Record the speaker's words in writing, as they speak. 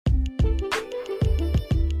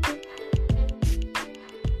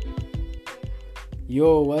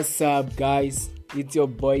Yo, what's up, guys? It's your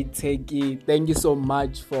boy Teki. Thank you so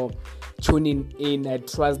much for tuning in. I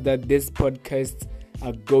trust that this podcast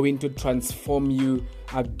are going to transform you,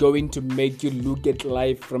 are going to make you look at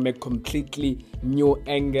life from a completely new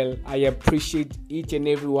angle. I appreciate each and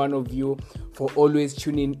every one of you for always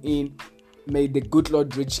tuning in. May the good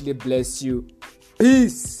Lord richly bless you.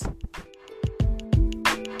 Peace.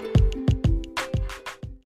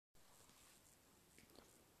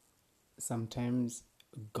 Sometimes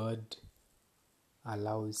God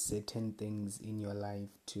allows certain things in your life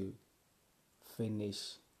to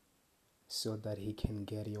finish so that He can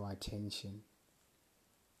get your attention.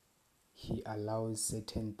 He allows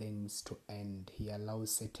certain things to end. He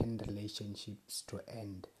allows certain relationships to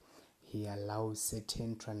end. He allows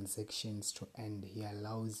certain transactions to end. He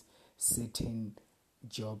allows certain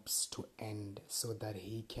jobs to end so that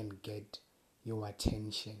He can get your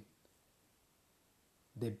attention.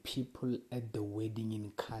 The people at the wedding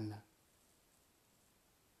in Cana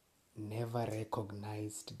never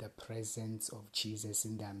recognized the presence of Jesus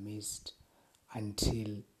in their midst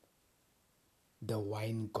until the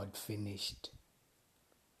wine got finished.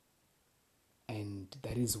 And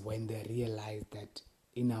that is when they realized that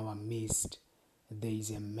in our midst there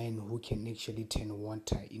is a man who can actually turn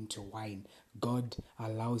water into wine. God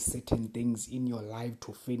allows certain things in your life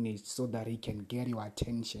to finish so that He can get your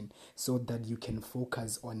attention, so that you can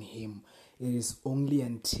focus on Him. It is only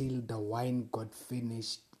until the wine got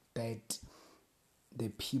finished that the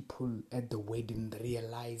people at the wedding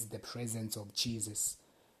realized the presence of Jesus.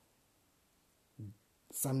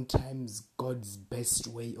 Sometimes God's best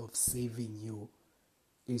way of saving you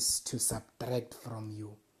is to subtract from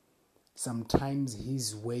you. Sometimes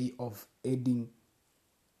His way of adding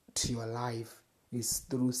to your life is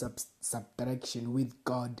through subtraction. With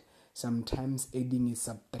God, sometimes adding is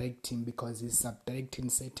subtracting, because He's subtracting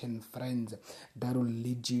certain friends that will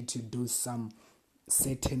lead you to do some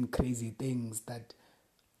certain crazy things that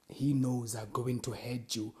He knows are going to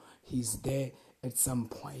hurt you. He's there at some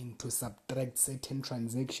point to subtract certain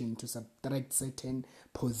transactions, to subtract certain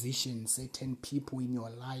positions, certain people in your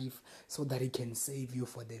life, so that He can save you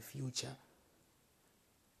for the future.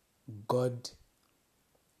 God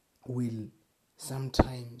will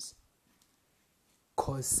sometimes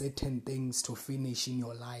cause certain things to finish in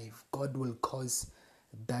your life. God will cause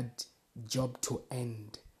that job to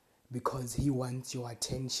end because He wants your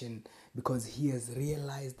attention, because He has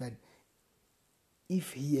realized that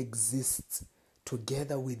if He exists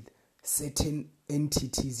together with certain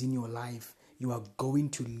entities in your life, you are going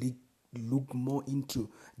to look more into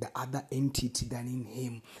the other entity than in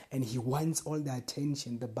Him. And He wants all the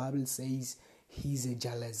attention. The Bible says He's a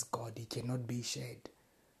jealous God. He cannot be shared.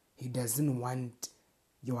 He doesn't want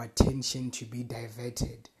your attention to be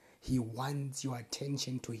diverted. He wants your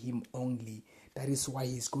attention to Him only. That is why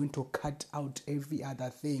He's going to cut out every other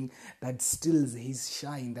thing that steals His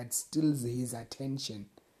shine, that steals His attention.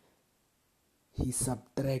 He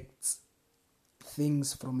subtracts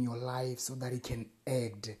things from your life so that He can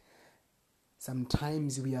add.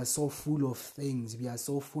 Sometimes we are so full of things. We are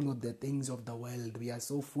so full of the things of the world. We are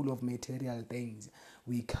so full of material things.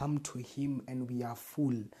 We come to Him and we are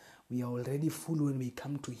full. We are already full when we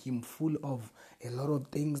come to Him, full of a lot of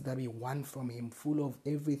things that we want from Him, full of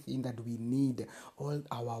everything that we need, all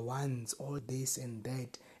our wants, all this and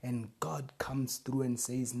that. And God comes through and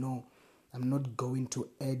says, no, I'm not going to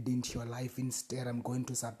add into your life. Instead, I'm going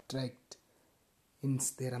to subtract.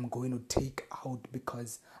 Instead, I'm going to take out,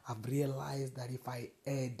 because I've realized that if I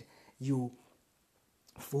add, you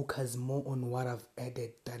focus more on what I've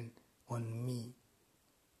added than on me.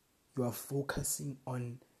 You are focusing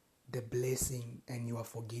on the blessing and you are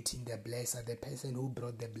forgetting the blesser, the person who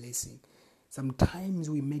brought the blessing. Sometimes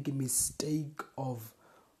we make a mistake of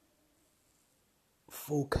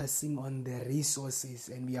focusing on the resources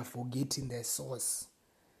and we are forgetting the source.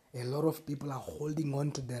 A lot of people are holding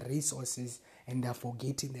on to the resources and they're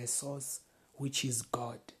forgetting the source, which is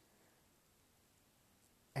God.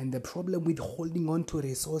 And the problem with holding on to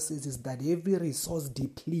resources is that every resource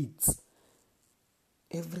depletes.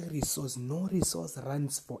 Every resource, no resource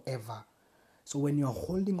runs forever. So when you are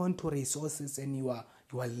holding on to resources and you are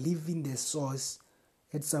leaving the source,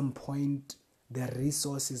 at some point the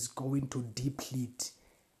resource is going to deplete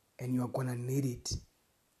and you are going to need it.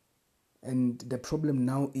 And the problem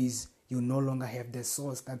now is you no longer have the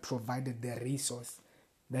source that provided the resource.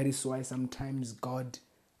 That is why sometimes God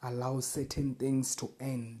allows certain things to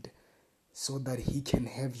end so that He can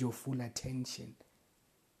have your full attention.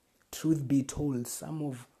 Truth be told, some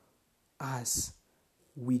of us,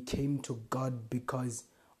 we came to God because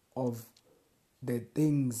of the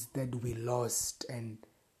things that we lost, and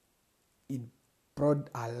it brought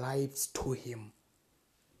our lives to him.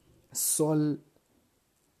 Saul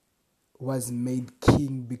was made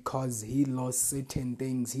king because he lost certain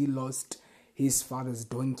things. He lost his father's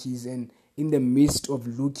donkeys, and in the midst of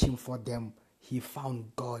looking for them, he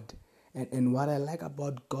found God. And what I like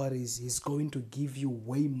about God is he's going to give you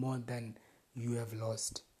way more than you have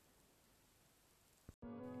lost.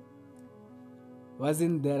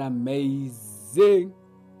 Wasn't that amazing?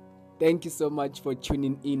 Thank you so much for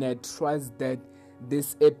tuning in. I trust that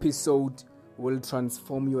this episode will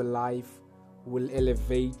transform your life, will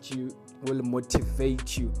elevate you, will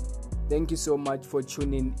motivate you. Thank you so much for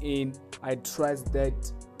tuning in. I trust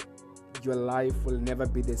that your life will never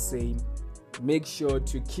be the same. Make sure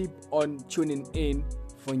to keep on tuning in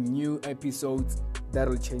for new episodes that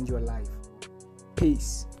will change your life.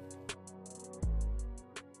 Peace.